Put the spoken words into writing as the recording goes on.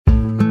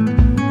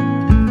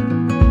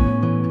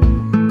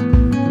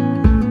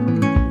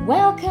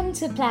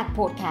Plaque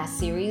podcast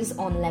series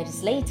on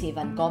legislative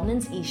and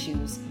governance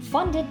issues,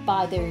 funded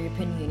by the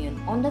European Union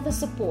under the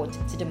Support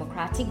to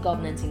Democratic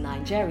Governance in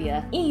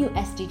Nigeria EU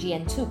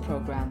SDGN 2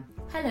 program.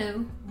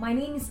 Hello, my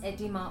name is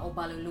Edima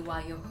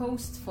Obaloluwa, your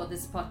host for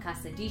this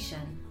podcast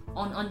edition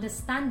on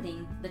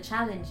understanding the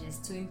challenges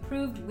to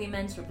improved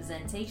women's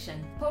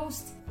representation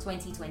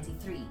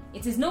post-2023.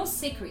 It is no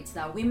secret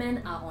that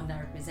women are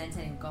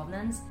underrepresented in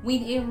governance,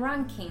 with a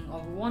ranking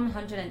of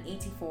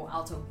 184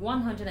 out of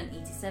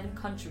 187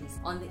 countries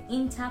on the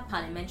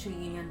Inter-Parliamentary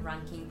Union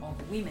ranking of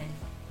women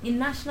in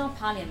national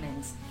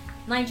parliaments.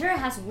 Nigeria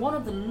has one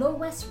of the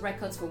lowest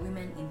records for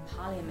women in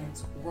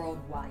parliament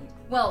worldwide.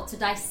 Well, to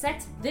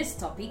dissect this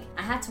topic,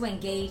 I had to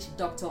engage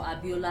Dr.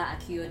 Abiola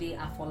Akiyode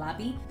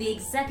Afolabi, the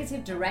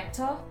Executive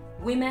Director,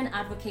 Women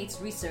Advocates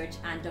Research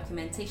and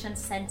Documentation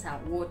Center,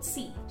 Ward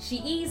C.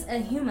 She is a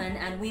human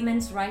and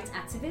women's rights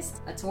activist,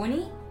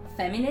 attorney,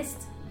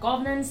 feminist,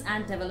 governance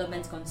and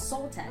development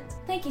consultant.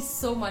 Thank you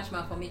so much,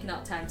 Ma, for making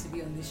out time to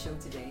be on this show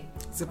today.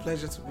 It's a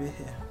pleasure to be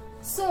here.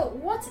 So,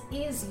 what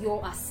is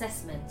your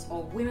assessment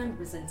of women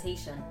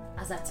representation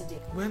as at today?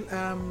 Well,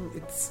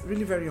 it's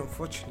really very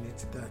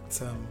unfortunate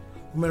that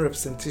women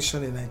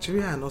representation in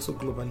Nigeria and also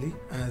globally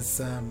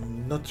has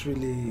not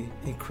really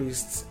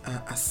increased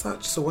as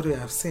such. So what we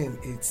have seen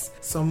is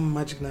some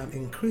marginal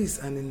increase,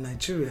 and in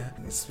Nigeria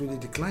it's really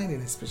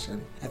declining,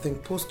 especially I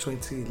think post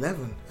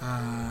 2011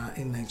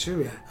 in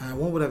Nigeria.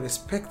 One would have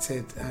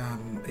expected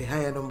a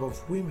higher number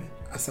of women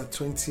as at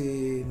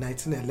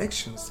 2019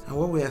 elections, and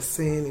what we are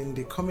seeing in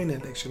the coming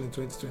election in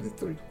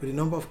 2023 with the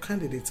number of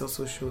candidates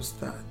also shows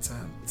that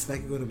it's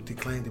likely going to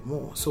decline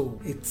more. So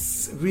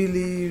it's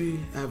really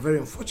very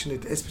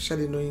unfortunate,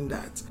 especially knowing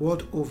that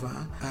world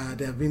over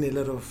there have been a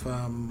lot of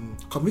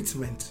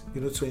commitment,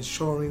 to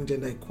ensuring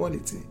gender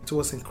equality,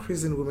 towards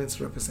increasing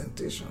women's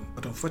representation.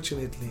 But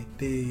unfortunately,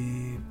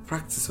 the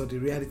practice or the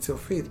reality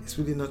of it is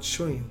really not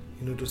showing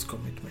those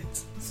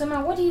commitments. So,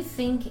 Ma, what do you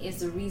think is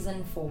the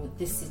reason for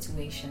this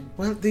situation?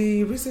 Well,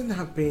 the reason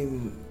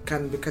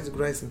can be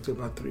categorized into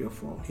about 3 or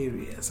 4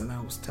 areas, and I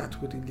will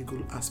start with the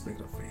legal aspect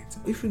of it.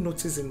 If you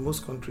notice, in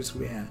most countries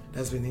where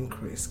there's been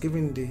increase,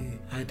 given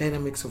the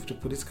dynamics of the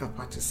political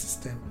party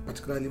system,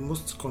 particularly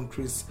most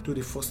countries do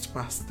the first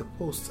past the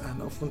post,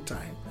 and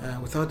oftentimes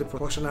without the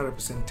proportional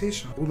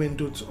representation, women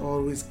don't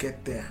always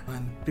get there,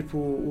 and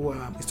people who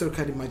are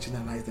historically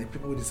marginalized, like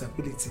people with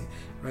disability,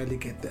 rarely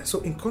get there.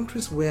 So in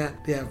countries where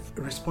they have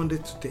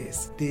responded to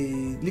this,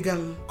 the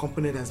legal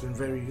component has been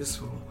very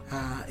useful.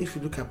 If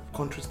you look at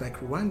countries like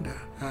Rwanda,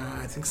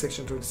 I think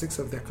section 26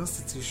 of their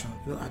constitution,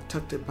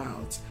 talked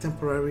about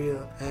temporary,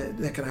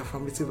 like an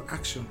affirmative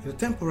action,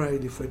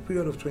 temporarily for a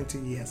period of 20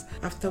 years,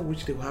 after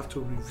which they will have to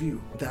review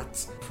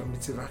that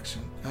affirmative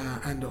action.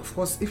 And of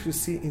course, if you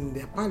see in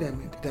their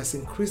parliament, it has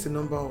increased the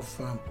number of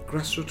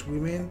grassroots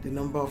women, the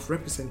number of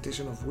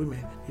representation of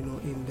women,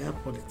 in their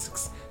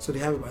politics. So they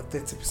have about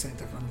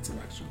 30% affirmative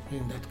action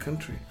in that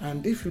country.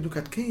 And if you look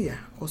at Kenya,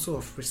 also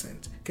of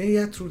recent,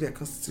 Kenya through their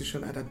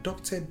constitution had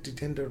adopted the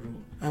gender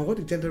rule. And what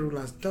the gender rule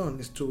has done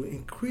is to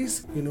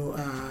increase,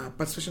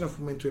 participation of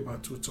women to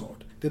about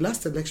 2/3. The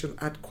last election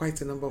had quite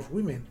a number of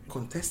women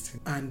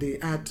contesting, and they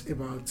had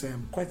about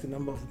quite a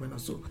number of women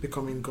also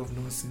becoming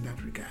governors in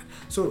that regard.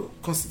 So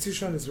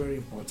constitution is very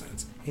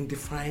important in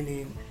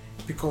defining,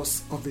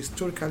 because of the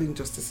historical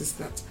injustices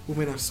that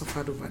women have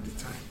suffered over the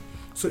time.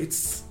 So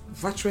it's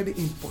virtually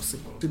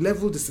impossible to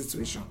level the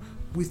situation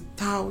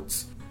without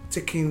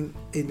taking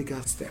a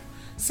legal step.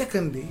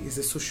 Secondly is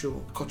the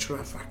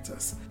socio-cultural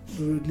factors.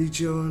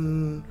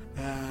 Religion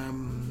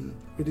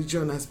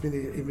has been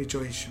a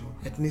major issue.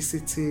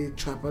 Ethnicity,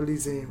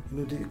 tribalism,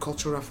 the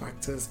cultural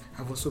factors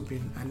have also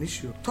been an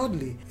issue.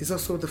 Thirdly is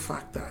also the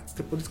fact that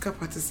the political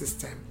party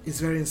system is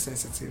very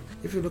insensitive.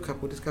 If you look at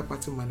political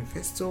party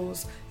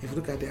manifestos, if you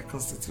look at their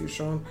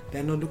constitution,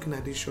 they're not looking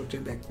at the issue of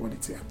gender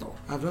equality at all.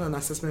 I've done an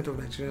assessment of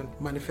Nigerian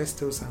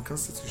manifestos and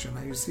constitution,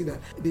 and you see that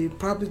they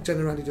probably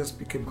generally just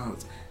speak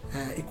about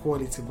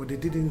equality, but they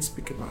didn't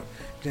speak about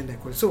gender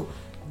equality. So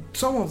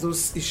some of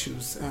those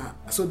issues,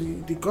 so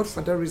the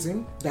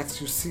godfatherism that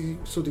you see,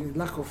 so the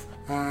lack of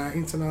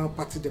internal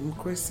party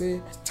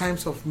democracy,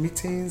 times of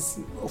meetings,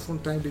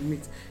 oftentimes they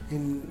meet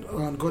in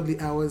ungodly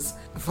hours,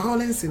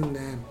 violence in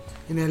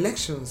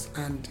elections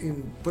and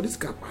in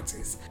political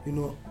parties,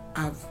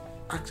 have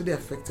actually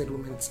affected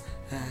women's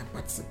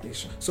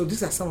participation. So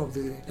these are some of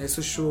the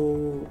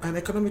social and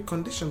economic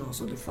conditions.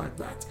 Also the fact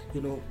that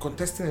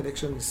contesting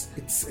elections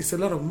it's a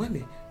lot of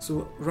money.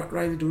 So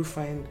rarely do we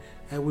find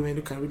women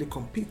who can really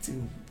compete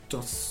in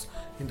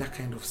that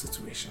kind of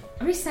situation.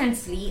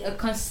 Recently, a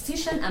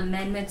constitution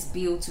amendment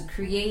bill to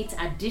create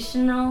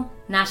additional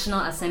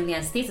National Assembly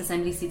and State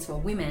Assembly seats for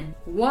women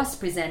was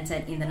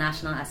presented in the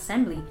National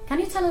Assembly. Can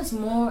you tell us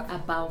more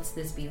about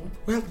this bill?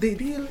 Well, the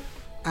bill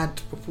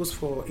had proposed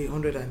for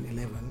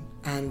 111,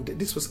 and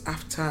this was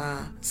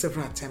after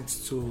several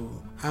attempts to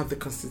have the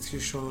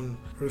constitution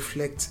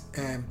reflect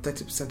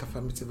 30%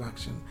 affirmative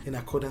action in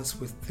accordance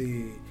with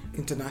the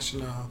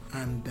international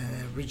and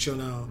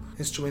regional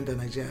instrument that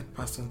Nigeria had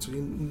passed on to,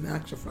 in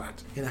actual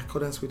fact, in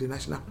accordance with the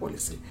national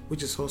policy,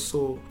 which is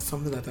also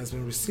something that has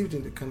been received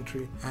in the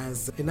country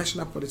as a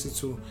national policy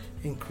to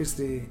increase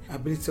the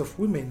ability of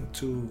women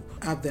to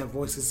have their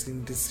voices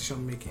in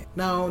decision making.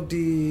 Now,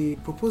 the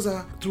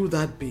proposal through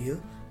that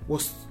bill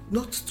was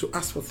not to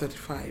ask for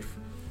 35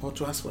 or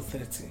to ask for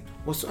 30,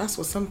 was to ask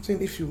for something.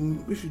 If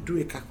you do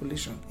a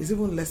calculation, it's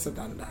even lesser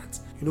than that,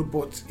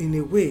 but in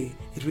a way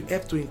it will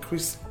help to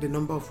increase the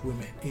number of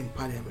women in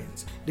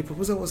parliament. The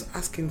proposal was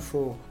asking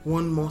for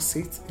one more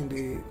seat in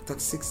the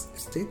 36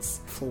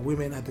 states for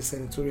women at the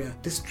senatorial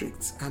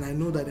districts, and I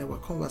know that there were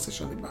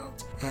conversations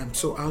about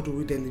so how do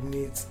we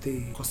delineate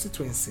the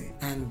constituency,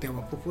 and there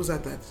were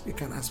proposals that it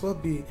can as well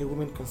be a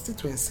women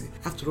constituency.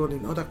 After all,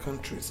 in other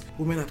countries,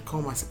 women had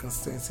come as a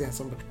constituency and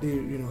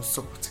somebody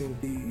supporting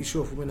the issue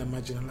of women and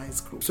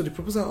marginalized groups. So the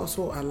proposal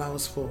also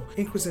allows for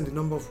increasing the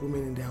number of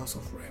women in the House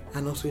of Rep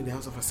and also in the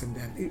House of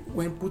Assembly. And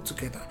when put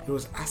together, it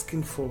was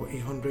asking for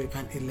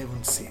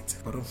 111 seats.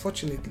 But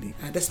unfortunately,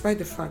 despite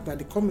the fact that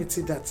the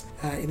committee that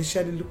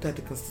initially looked at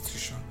the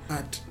Constitution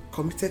had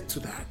committed to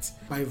that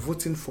by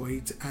voting for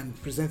it and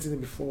presenting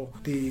it before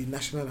the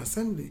National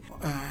Assembly,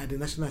 the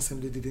National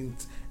Assembly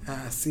didn't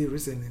see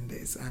reason in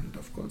this, and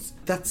of course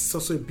that's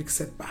also a big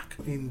setback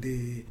in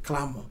the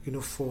clamor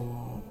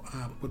for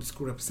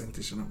political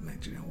representation of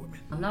Nigerian women.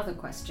 Another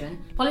question: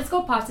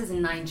 political parties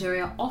in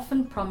Nigeria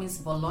often promise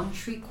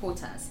voluntary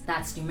quotas,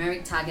 that's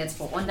numeric targets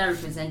for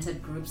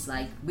underrepresented groups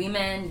like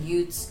women,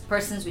 youths,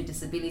 persons with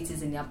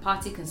disabilities in their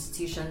party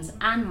constitutions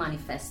and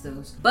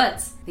manifestos,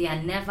 but they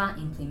are never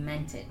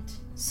implemented.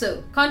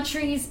 So,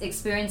 countries'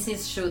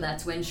 experiences show that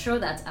to ensure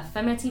that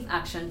affirmative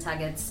action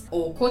targets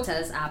or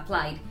quotas are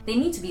applied, they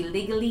need to be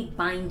legally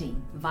binding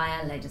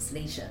via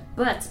legislation.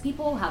 But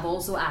people have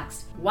also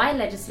asked, why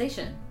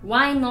legislation?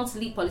 Why not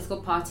leave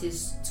political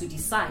parties to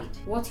decide?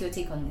 What's your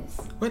take on this?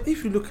 Well,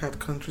 if you look at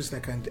countries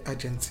like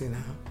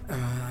Argentina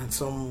and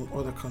some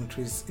other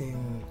countries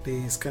in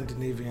the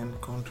Scandinavian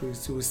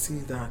countries, you will see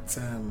that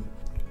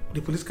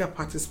the political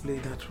parties play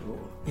that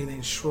role in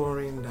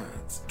ensuring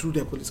that through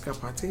their political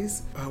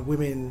parties,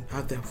 women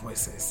have their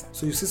voices.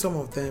 So you see some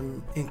of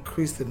them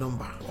increase the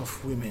number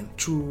of women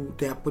through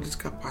their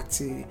political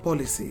party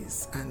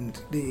policies, and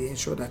they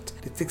ensure that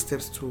they take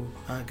steps to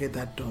get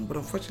that done. But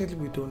unfortunately,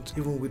 we don't,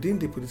 even within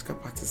the political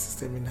party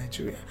system in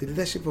Nigeria, the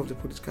leadership of the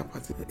political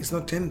party is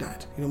not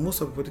tendered.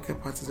 Most of the political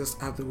parties just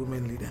have the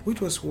women leader,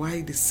 which was why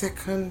the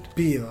second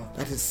bill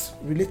that is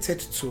related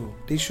to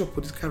the issue of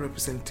political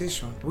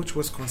representation, which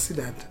was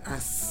considered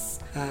as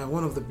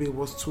one of the bill,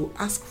 was to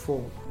ask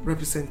for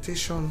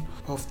representation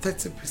of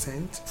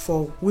 30%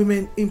 for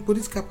women in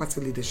political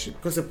party leadership.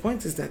 Because the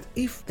point is that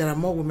if there are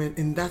more women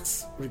in that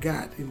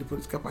regard in the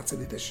political party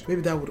leadership,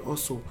 maybe that would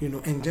also,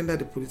 engender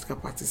the political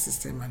party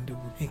system and they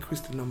would increase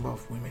the number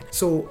of women.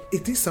 So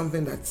it is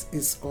something that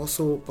is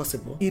also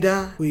possible.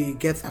 Either we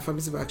get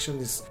affirmative action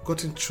is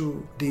gotten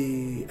through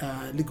the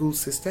legal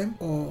system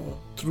or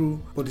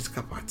through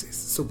political parties.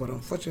 So, but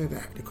unfortunately,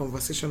 the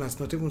conversation has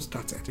not even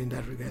started in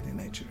that regard in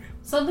Nigeria.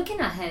 So looking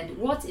ahead,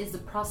 what is the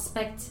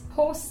prospect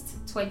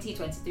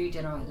post-2023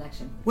 general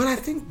election? Well, I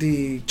think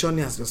the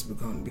journey has just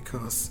begun,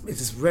 because it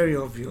is very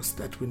obvious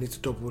that we need to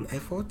double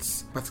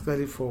efforts,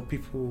 particularly for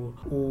people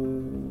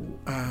who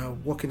are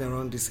working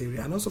around this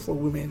area and also for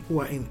women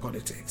who are in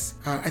politics.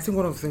 I think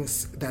one of the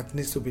things that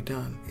needs to be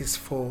done is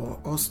for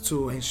us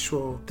to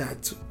ensure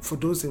that for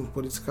those in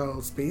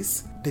political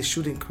space, they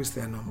should increase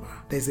their number.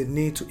 There's a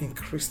need to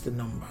increase the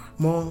number.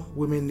 More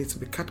women need to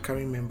be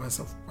card-carrying members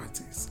of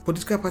parties.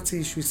 Political party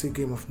issue is a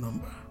game of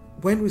number.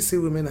 When we see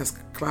women as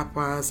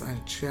clappers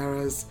and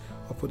cheerers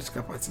of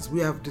political parties, we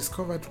have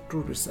discovered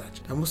through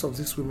research that most of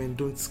these women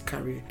don't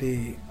carry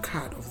the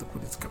card of the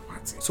political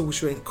party. So we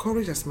should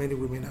encourage as many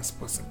women as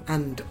possible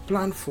and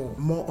plan for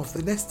more of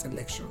the next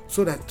election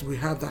so that we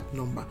have that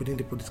number within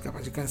the political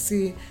party. You can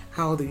see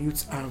how the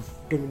youths have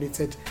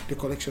dominated the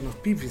collection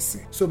of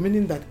PVC. So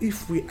meaning that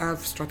if we have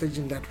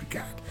strategy in that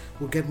regard,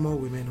 we'll get more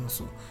women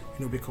also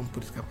become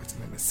political party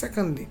members.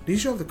 Secondly, the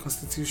issue of the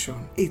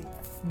constitution, it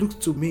looks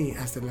to me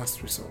as the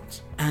last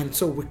resort. And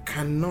so we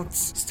cannot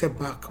step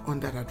back on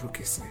that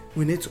advocacy.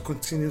 We need to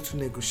continue to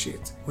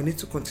negotiate. We need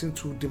to continue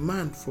to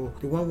demand for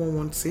the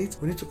 111 seat.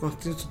 We need to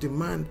continue to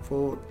demand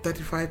for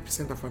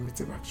 35%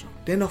 affirmative action.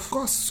 Then of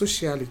course,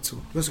 socially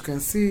too, because you can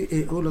see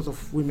a whole lot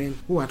of women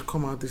who had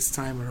come out this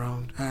time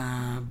around.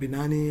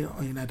 Binani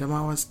in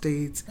Adamawa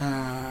State,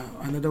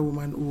 another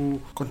woman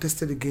who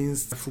contested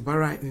against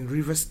Fubara in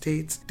River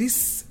State.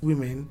 These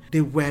women,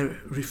 they were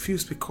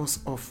refused because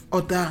of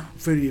other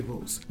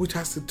variables, which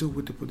has to do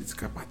with the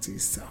political party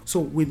itself. So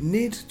we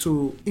need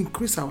to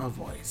increase our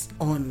voice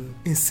on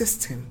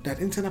insisting that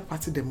internal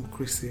party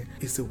democracy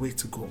is the way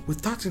to go.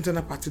 Without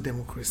internal party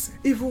democracy,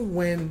 even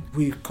when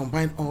we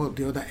combine all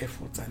the other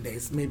efforts and there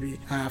is maybe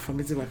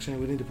affirmative action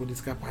within the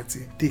political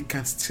party, they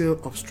can still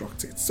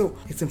obstruct it. So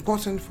it's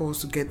important for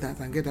us to get that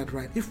and get that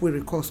right. If we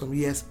recall some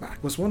years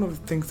back, was one of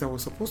the things that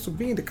was supposed to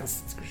be in the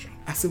Constitution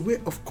as a way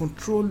of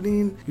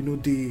controlling,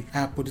 the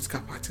political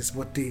parties,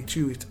 but they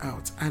chew it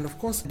out. And of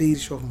course, the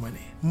issue of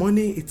money.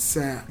 Money, it's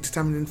a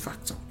determining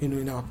factor,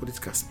 in our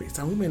political space,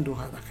 and women don't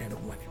have that kind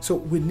of money. So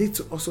we need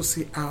to also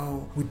see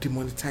how we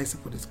demonetize the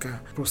political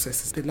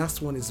processes. The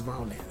last one is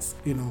violence,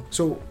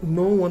 So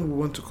no one will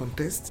want to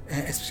contest,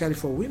 especially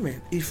for women,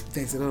 if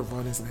there's a lot of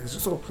violence in the election.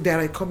 So there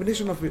are a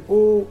combination of a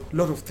whole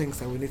lot of things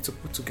that we need to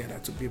put together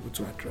to be able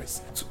to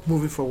address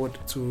moving forward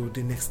to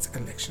the next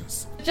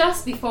elections.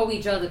 Just before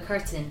we draw the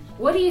curtain,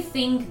 what do you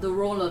think the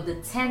role of the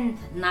 10th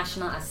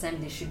National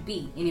Assembly should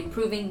be in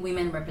improving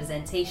women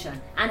representation?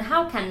 And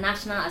how can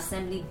National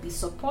Assembly be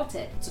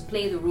supported to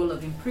play the role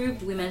of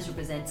improved women's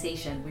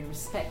representation with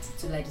respect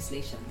to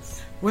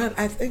legislations? Well,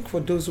 I think for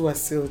those who are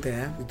still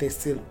there, there's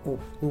still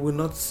hope. We will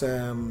not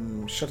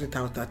shut it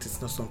out that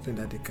it's not something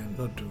that they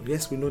cannot do.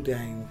 Yes, we know they are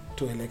in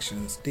 2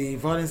 elections. The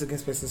Violence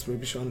Against Persons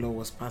Prohibition Law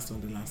was passed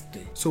on the last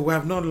day. So we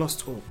have not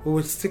lost hope. We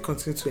will still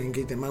continue to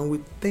engage them, and we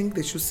think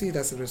they should see it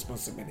as a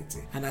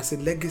responsibility and as a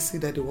legacy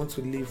that they want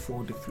to leave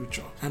for the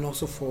future, and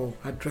also for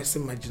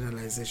addressing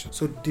marginalization.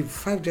 So the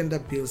 5 gender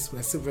bills, we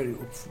are still very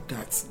hopeful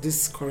that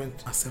this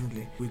current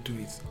assembly will do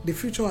it. The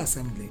future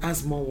assembly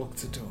has more work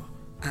to do.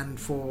 And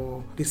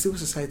for the civil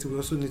society, we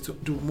also need to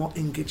do more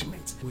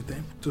engagement with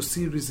them to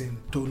see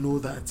reason to know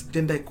that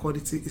gender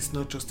equality is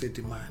not just a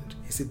demand.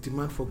 It's a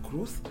demand for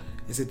growth.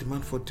 It's a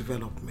demand for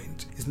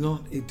development. It's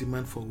not a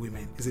demand for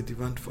women. It's a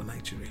demand for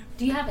Nigeria.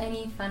 Do you have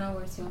any final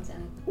words you want to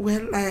add?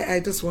 Well, I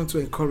just want to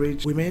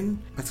encourage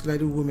women,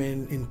 particularly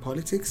women in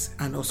politics,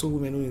 and also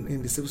women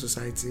in the civil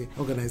society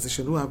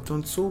organization who have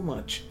done so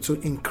much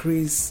to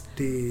increase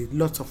the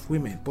lot of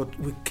women, but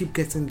we keep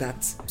getting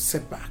that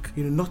setback,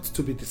 not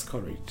to be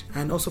discouraged.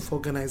 And also for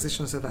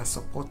organizations that are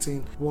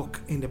supporting work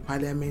in the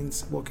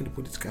parliament, work in the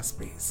political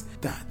space,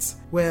 that,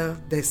 well,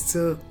 there's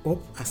still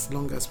hope as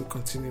long as we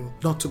continue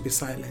not to be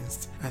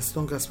silenced, as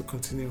long as we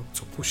continue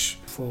to push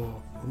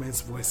for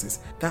women's voices.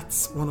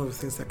 That's one of the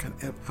things that can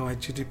help our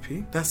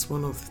GDP. That's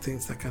one of the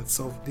things that can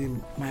solve the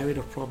myriad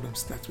of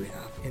problems that we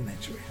have in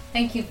Nigeria.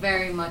 Thank you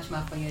very much,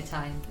 Ma, for your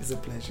time. It's a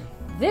pleasure.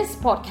 This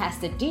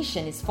podcast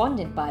edition is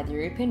funded by the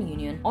European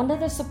Union under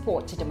the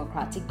Support to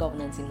Democratic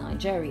Governance in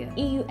Nigeria,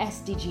 EU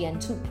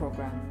SDG 2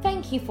 program.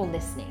 Thank you for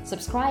listening.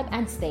 Subscribe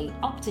and stay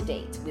up to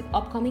date with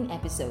upcoming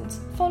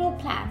episodes. Follow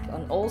PLAC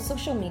on all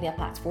social media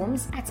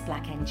platforms at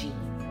PLACNG.